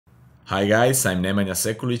Hi guys, I'm Nemanja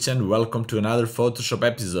Sekulic and welcome to another Photoshop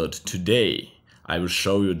episode. Today I will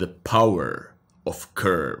show you the power of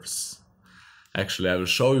curves. Actually, I will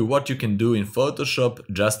show you what you can do in Photoshop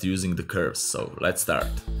just using the curves. So let's start.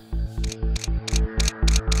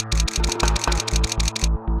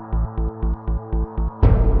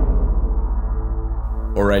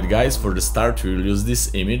 Alright guys, for the start we will use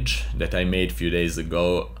this image that I made a few days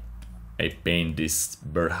ago. I paint this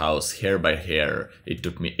birdhouse hair by hair. It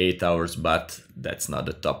took me 8 hours, but that's not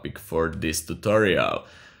the topic for this tutorial.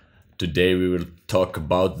 Today we will talk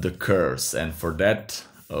about the curves, and for that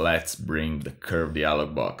let's bring the curve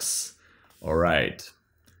dialog box. Alright.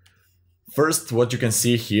 First, what you can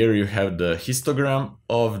see here, you have the histogram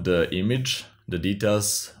of the image, the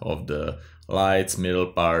details of the lights, middle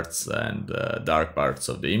parts and dark parts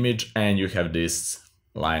of the image, and you have this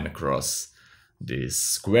line across this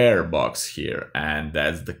square box here, and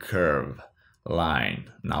that's the curve line.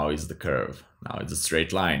 Now is the curve. Now it's a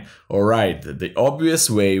straight line. Alright, the obvious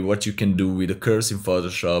way what you can do with the curves in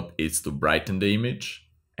Photoshop is to brighten the image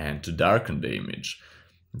and to darken the image.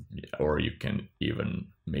 Or you can even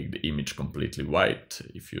make the image completely white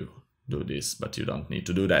if you do this, but you don't need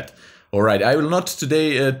to do that. Alright, I will not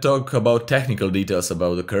today talk about technical details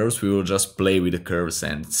about the curves. We will just play with the curves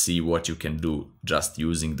and see what you can do just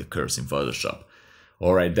using the curves in Photoshop.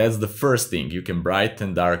 Alright, that's the first thing. You can brighten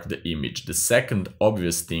and darken the image. The second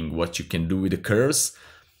obvious thing what you can do with the curves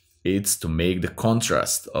is to make the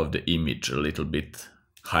contrast of the image a little bit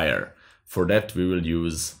higher. For that we will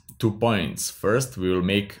use 2 points. First, we will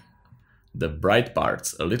make the bright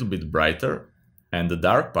parts a little bit brighter and the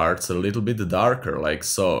dark parts a little bit darker, like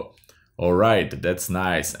so. Alright, that's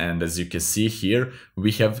nice. And as you can see here,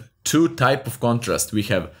 we have two types of contrast. We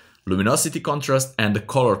have luminosity contrast and the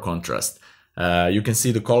color contrast. You can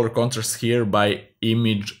see the color contrast here by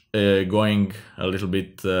image going a little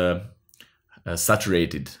bit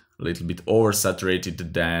saturated, a little bit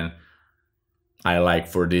oversaturated than I like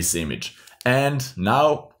for this image. And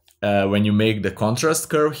now when you make the contrast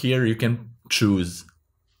curve here, you can choose,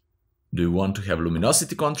 do you want to have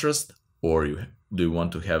luminosity contrast, or do you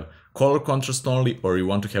want to have color contrast only, or you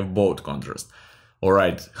want to have both contrast.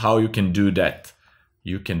 Alright, how you can do that?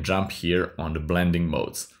 You can jump here on the blending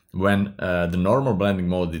modes. When the normal blending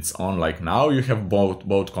mode is on, like now, you have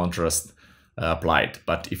both contrast applied.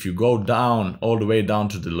 But if you go down, all the way down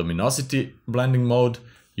to the luminosity blending mode,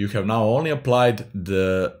 you have now only applied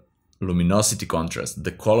the luminosity contrast.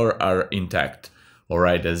 The color are intact.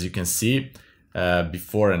 Alright, as you can see,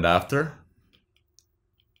 before and after.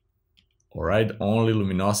 Alright, only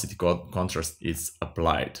luminosity contrast is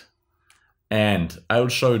applied. And I will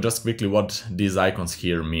show you just quickly what these icons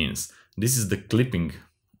here means. This is the clipping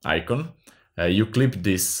icon. You clip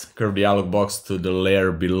this curve dialog box to the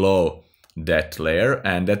layer below that layer,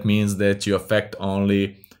 and that means that you affect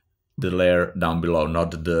only the layer down below,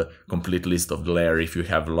 not the complete list of the layer if you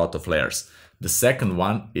have a lot of layers. The second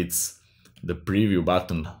one, it's the preview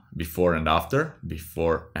button before and after.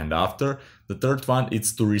 The third one,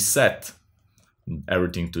 it's to reset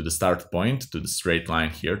everything to the start point, to the straight line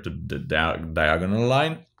here, to the diagonal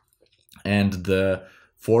line. And the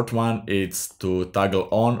fourth one is to toggle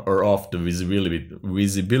on or off the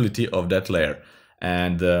visibility of that layer.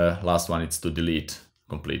 And the last one is to delete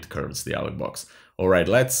complete curves dialog box. Alright,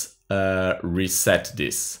 let's reset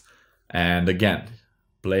this. And again,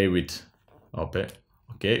 play with,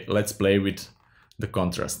 okay, let's play with the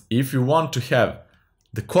contrast. If you want to have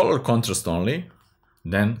the color contrast only,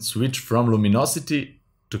 then switch from luminosity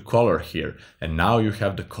to color here. And now you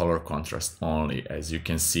have the color contrast only, as you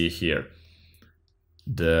can see here.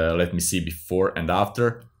 Let me see, before and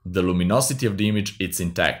after, the luminosity of the image, it's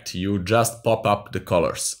intact. You just pop up the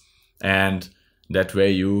colors, and that way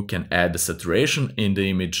you can add the saturation in the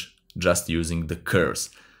image just using the curves.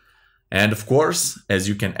 And of course, as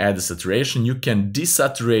you can add the saturation, you can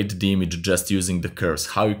desaturate the image just using the curves.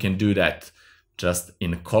 How you can do that? Just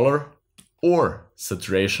in color or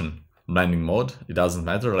saturation blending mode, it doesn't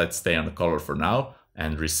matter. Let's stay on the color for now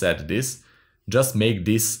and reset this. Just make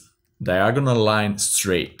this diagonal line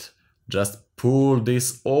straight. Just pull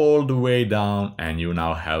this all the way down and you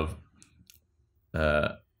now have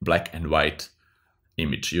a black and white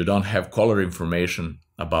image. You don't have color information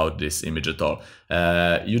about this image at all.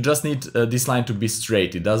 You just need this line to be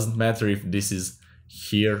straight. It doesn't matter if this is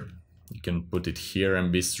here. You can put it here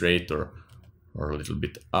and be straight, or a little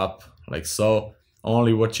bit up, like so.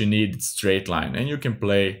 Only what you need is straight line, and you can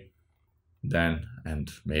play then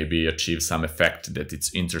and maybe achieve some effect that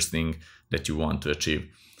it's interesting that you want to achieve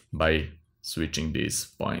by switching these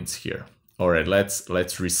points here. Alright,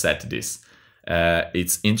 let's reset this.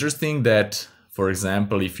 It's interesting that for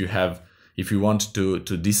example, if you want to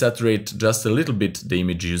desaturate just a little bit the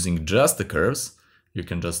image using just the curves, you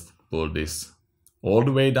can just pull this all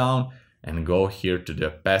the way down and go here to the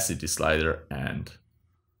opacity slider and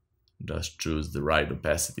just choose the right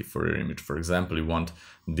opacity for your image. For example, you want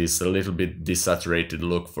this a little bit desaturated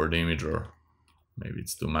look for the image, or maybe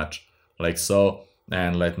it's too much, like so.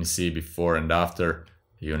 And let me see before and after.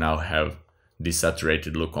 You now have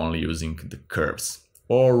desaturated look only using the curves.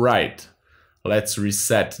 All right, let's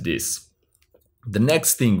reset this. The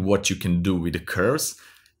next thing what you can do with the curves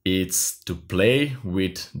is to play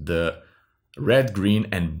with the red, green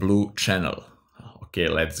and blue channel. Okay,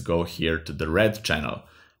 let's go here to the red channel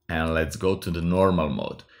and let's go to the normal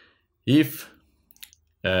mode. If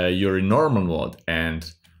you're in normal mode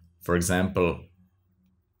and, for example,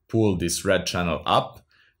 pull this red channel up,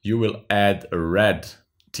 you will add a red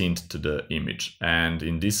tint to the image. And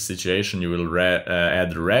in this situation, you will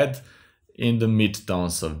add red in the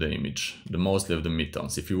midtones of the image, mostly of the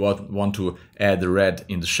midtones. If you want to add red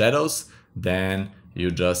in the shadows, then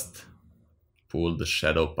you just pull the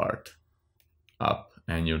shadow part up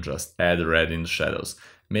and you just add red in the shadows.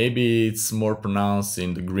 Maybe it's more pronounced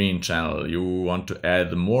in the green channel. You want to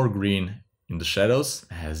add more green in the shadows.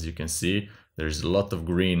 As you can see, there's a lot of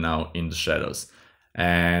green now in the shadows.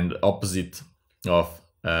 And opposite of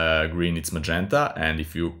green, it's magenta. And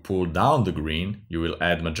if you pull down the green, you will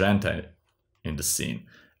add magenta in the scene.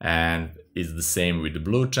 And it's the same with the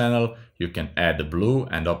blue channel. You can add the blue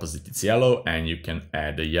and opposite it's yellow, and you can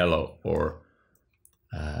add a yellow or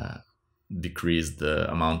decrease the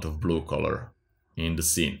amount of blue color in the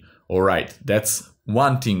scene. All right, that's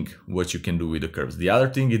one thing what you can do with the curves. The other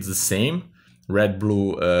thing is the same, red,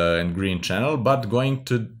 blue and green channel, but going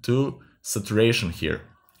to saturation here,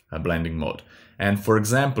 a blending mode. And for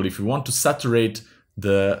example, if you want to saturate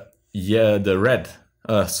the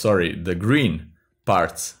green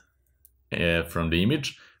parts from the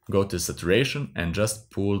image, go to saturation and just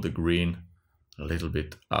pull the green a little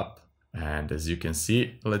bit up. And as you can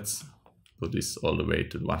see, let's put this all the way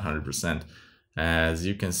to 100%. As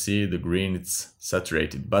you can see, the green, it's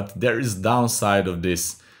saturated, but there is downside of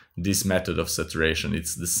this method of saturation.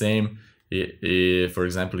 It's the same. For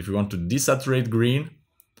example, if you want to desaturate green,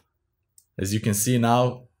 as you can see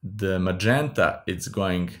now, the magenta, it's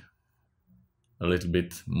going a little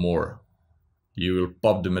bit more. You will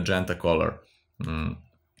pop the magenta color.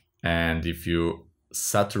 And if you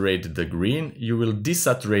saturate the green, you will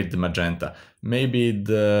desaturate the magenta. Maybe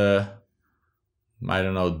the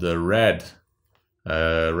red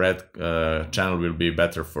channel will be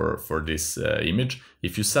better for this image.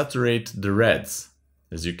 If you saturate the reds,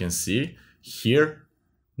 as you can see here,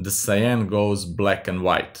 the cyan goes black and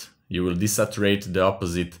white. You will desaturate the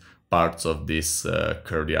opposite parts of this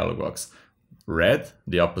curved dialog box. Red,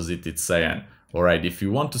 the opposite, it's cyan. All right, if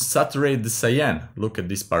you want to saturate the cyan, look at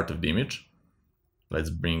this part of the image. Let's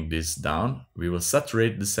bring this down. We will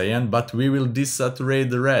saturate the cyan, but we will desaturate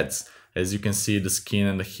the reds. As you can see, the skin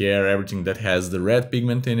and the hair, everything that has the red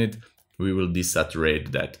pigment in it, we will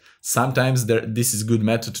desaturate that. Sometimes this is a good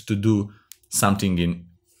method to do something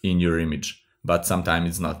in your image, but sometimes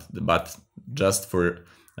it's not. But just for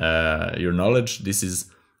your knowledge, this is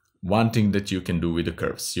one thing that you can do with the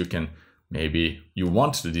curves. Maybe you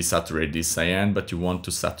want to desaturate this cyan, but you want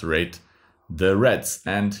to saturate the reds,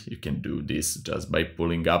 and you can do this just by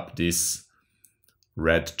pulling up this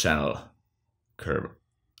red channel curve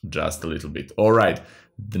just a little bit. All right,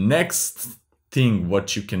 the next thing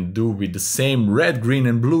what you can do with the same red, green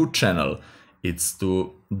and blue channel, it's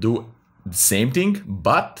to do the same thing,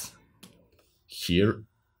 but here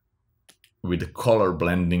with the color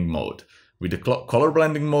blending mode. With the color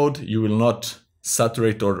blending mode, you will not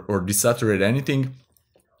saturate or desaturate anything.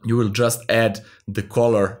 You will just add the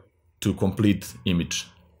color to complete image.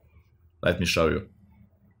 Let me show you.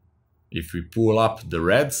 If we pull up the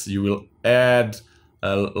reds, you will add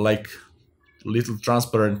like little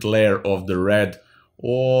transparent layer of the red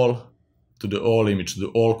all to the whole image, the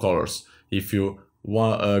all colors. If you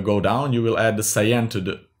go down, you will add the cyan to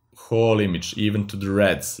the whole image, even to the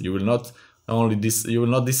reds. You will not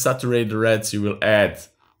desaturate the reds, you will add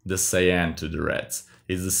the cyan to the reds.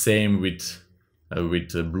 It's the same with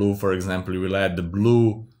blue, for example. You will add the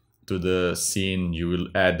blue to the scene, you will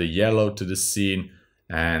add the yellow to the scene,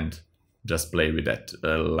 and just play with that.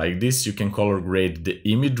 Like this, you can color grade the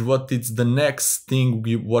image. What is the next thing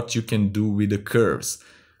what you can do with the curves?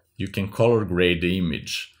 You can color grade the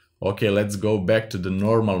image. Okay, let's go back to the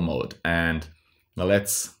normal mode and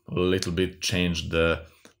let's a little bit change the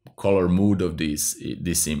color mood of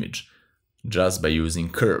this image just by using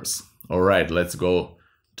curves. All right, let's go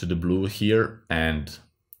to the blue here, and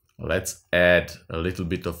let's add a little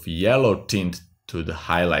bit of yellow tint to the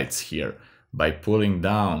highlights here by pulling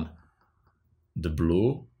down the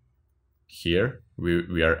blue here.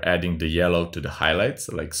 We are adding the yellow to the highlights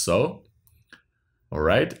like so. All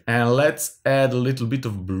right, and let's add a little bit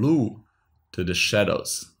of blue to the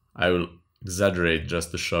shadows. I will exaggerate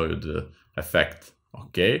just to show you the effect.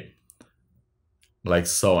 Okay, like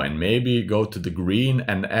so, and maybe go to the green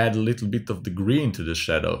and add a little bit of the green to the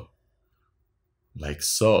shadow like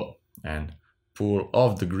so, and pull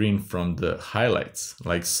off the green from the highlights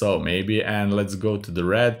like so maybe, and let's go to the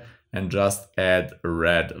red and just add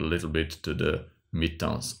red a little bit to the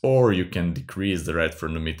midtones, or you can decrease the red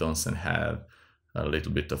from the midtones and have a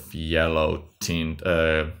little bit of yellow tint,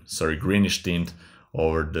 greenish tint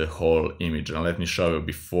over the whole image. And let me show you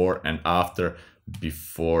before and after,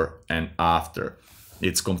 before and after.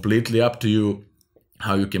 It's completely up to you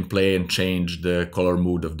how you can play and change the color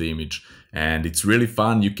mood of the image. And it's really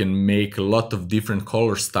fun. You can make a lot of different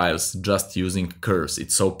color styles just using curves.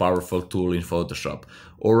 It's so powerful tool in Photoshop.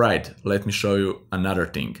 All right, let me show you another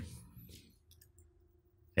thing.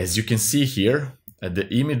 As you can see here, the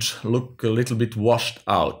image look a little bit washed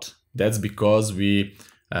out. That's because we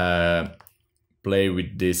play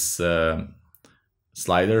with these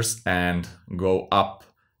sliders and go up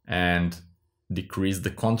and decrease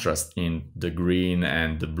the contrast in the green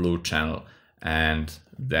and the blue channel, and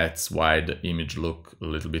that's why the image look a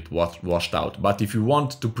little bit washed out. But if you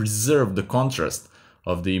want to preserve the contrast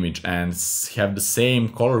of the image and have the same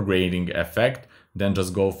color grading effect, then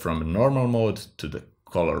just go from normal mode to the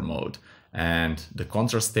color mode, and the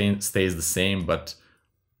contrast stays the same, but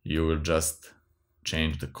you will just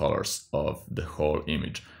change the colors of the whole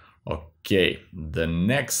image. Okay, the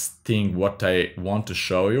next thing what I want to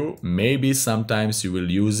show you, maybe sometimes you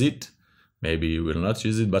will use it, maybe you will not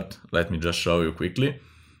use it, but let me just show you quickly.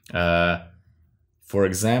 For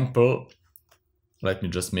example, let me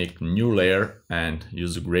just make a new layer and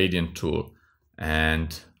use the gradient tool,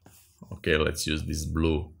 and okay, let's use this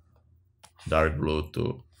blue, dark blue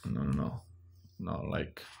to no,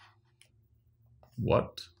 like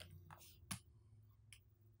what?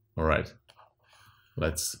 All right,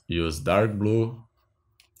 let's use dark blue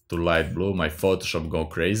to light blue. My Photoshop go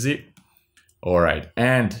crazy. All right,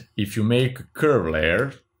 and if you make a curve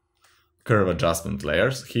layer, curve adjustment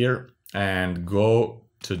layers here, and go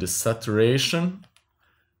to the saturation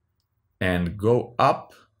and go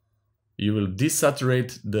up, you will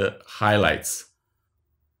desaturate the highlights.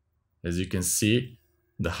 As you can see,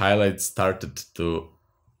 the highlights started to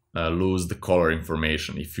lose the color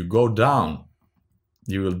information. If you go down,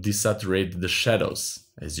 you will desaturate the shadows,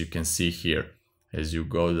 as you can see here. As you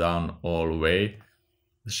go down all the way,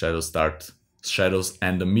 the shadows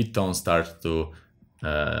and the midtones start to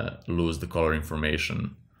lose the color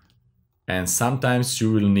information. And sometimes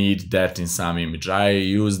you will need that in some image. I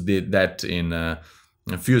used that in a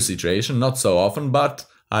few situations, not so often, but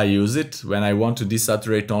I use it when I want to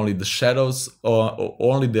desaturate only the shadows or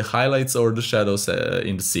only the highlights or the shadows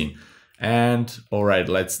in the scene. And all right,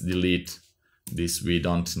 let's delete this. We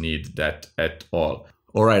don't need that at all.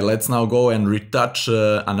 All right, let's now go and retouch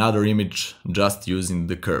another image just using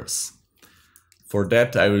the curves. For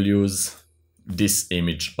that, I will use this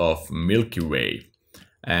image of Milky Way,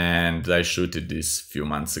 and I shooted this a few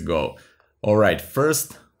months ago. All right,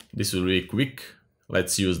 first, this will be quick.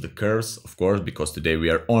 Let's use the curves, of course, because today we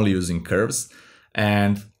are only using curves,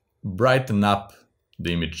 and brighten up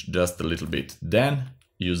the image just a little bit. Then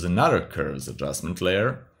use another curves adjustment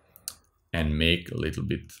layer and make a little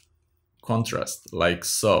bit contrast, like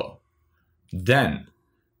so. Then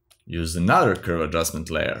use another curve adjustment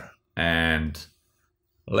layer and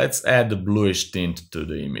let's add the bluish tint to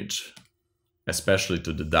the image, especially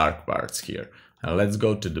to the dark parts here. And let's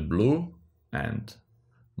go to the blue and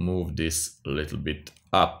move this a little bit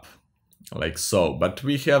up, like so. But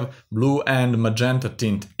we have blue and magenta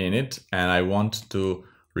tint in it, and I want to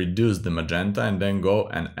reduce the magenta and then go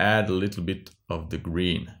and add a little bit of the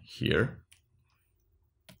green here.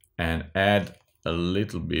 And add a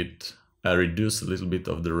little bit, reduce a little bit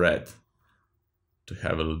of the red to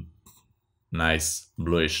have a nice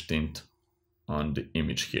bluish tint on the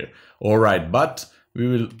image here. All right, but we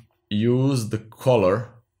will use the color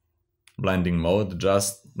blending mode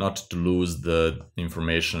just not to lose the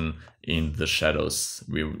information in the shadows.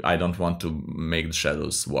 I don't want to make the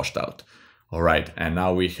shadows washed out. All right, and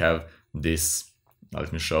now we have this.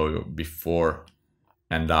 Let me show you before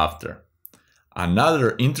and after.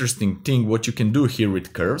 Another interesting thing what you can do here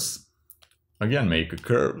with curves, again, make a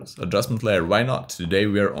curves adjustment layer. Why not? Today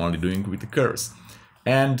we are only doing with the curves.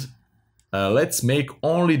 And let's make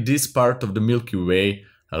only this part of the Milky Way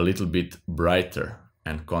a little bit brighter.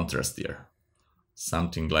 and contrast here.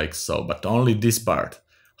 Something like so, but only this part.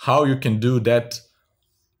 How you can do that?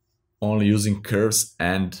 Only using curves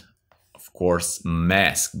and of course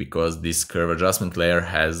mask, because this curve adjustment layer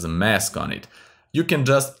has a mask on it. You can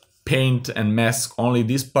just paint and mask only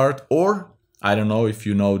this part, or I don't know if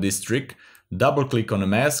you know this trick, double click on a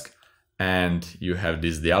mask and you have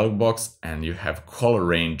this dialog box and you have color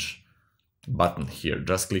range button here.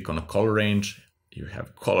 Just click on a color range, you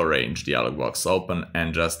have color range dialog box open,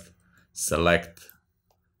 and just select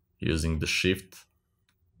using the shift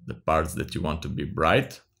the parts that you want to be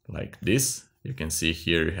bright, like this. You can see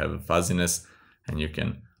here you have a fuzziness, and you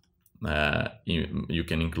can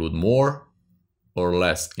include more or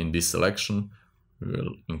less in this selection. We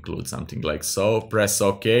will include something like so. Press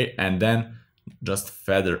OK, and then just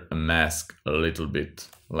feather a mask a little bit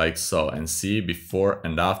like so, and see before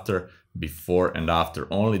and after, before and after.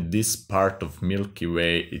 Only this part of Milky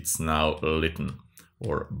Way it's now lit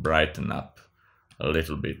or brighten up a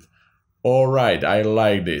little bit. Alright, I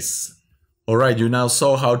like this. Alright, you now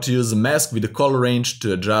saw how to use a mask with the color range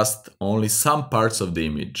to adjust only some parts of the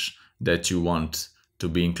image that you want to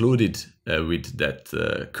be included with that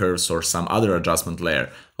curves or some other adjustment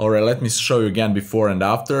layer. Alright, let me show you again before and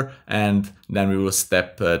after, and then we will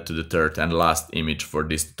step to the third and last image for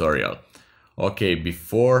this tutorial. Okay,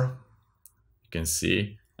 before, you can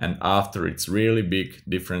see, and after, it's really big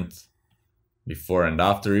different. Before and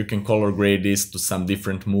after, you can color grade this to some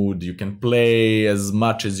different mood. You can play as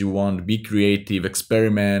much as you want, be creative,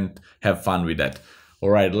 experiment, have fun with that.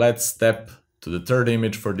 Alright, let's step to the third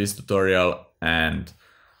image for this tutorial, and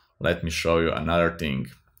let me show you another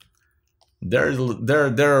thing. There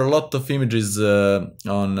are a lot of images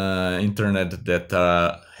on internet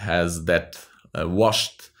that has that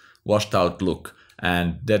washed out look,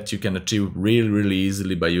 and that you can achieve really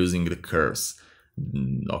easily by using the curves.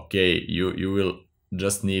 Okay, you will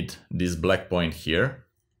just need this black point here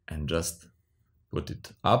and just put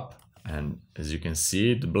it up, and as you can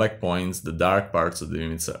see, the black points, the dark parts of the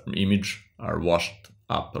image are washed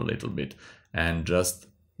up a little bit, and just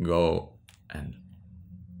go and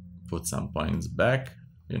put some points back.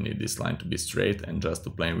 You need this line to be straight, and just to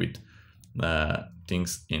play with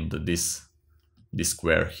things into this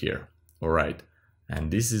square here. Alright,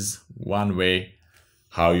 and this is one way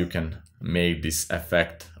how you can make this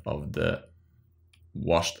effect of the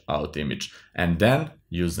washed out image, and then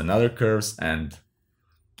use another curves and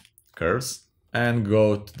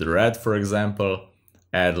go to the red, for example,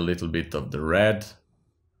 add a little bit of the red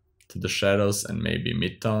to the shadows and maybe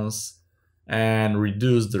midtones, and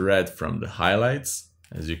reduce the red from the highlights.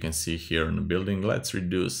 As you can see here in the building, let's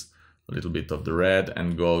reduce a little bit of the red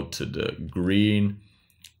and go to the green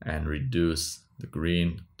and reduce the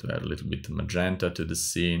green to add a little bit of magenta to the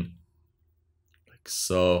scene, like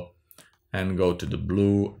so, and go to the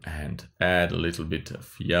blue and add a little bit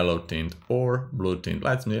of yellow tint or blue tint.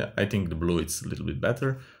 I think the blue is a little bit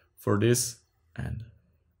better for this, and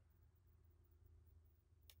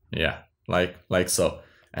yeah, like so.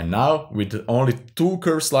 And now with only 2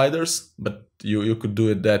 curve sliders, but you could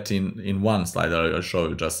do that in one slider, I'll show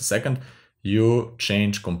you just a second, you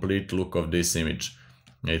change complete look of this image.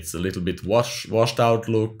 It's a little bit washed out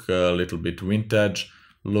look, a little bit vintage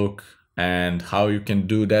look. And how you can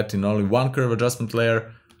do that in only one curve adjustment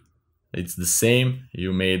layer, it's the same.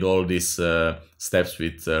 You made all these steps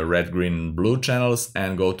with RedGreenBlue channels,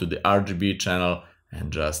 and go to the RGB channel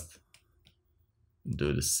and just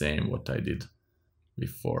do the same what I did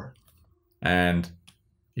before. And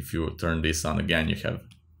if you turn this on again, you have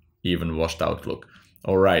even washed out look.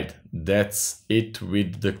 Alright, that's it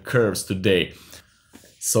with the curves today.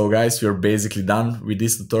 So guys, we are basically done with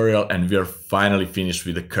this tutorial, and we are finally finished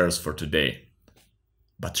with the curves for today.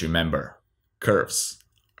 But remember, curves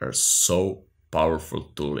are so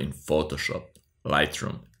powerful tool in Photoshop,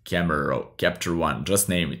 Lightroom, Camera Raw, Capture One, just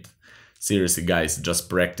name it. Seriously guys, just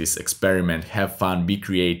practice, experiment, have fun, be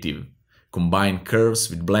creative. Combine curves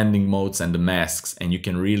with blending modes and the masks, and you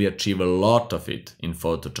can really achieve a lot of it in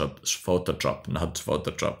Photoshop,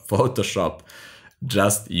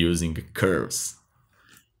 just using curves.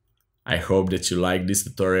 I hope that you like this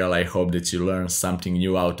tutorial. I hope that you learned something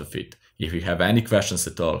new out of it. If you have any questions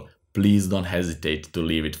at all, please don't hesitate to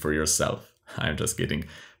leave it for yourself. I'm just kidding.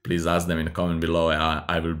 Please ask them in the comment below, and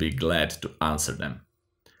I will be glad to answer them.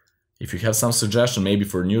 If you have some suggestion maybe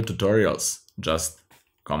for new tutorials, just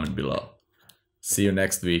comment below. See you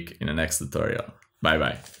next week in the next tutorial. Bye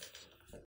bye.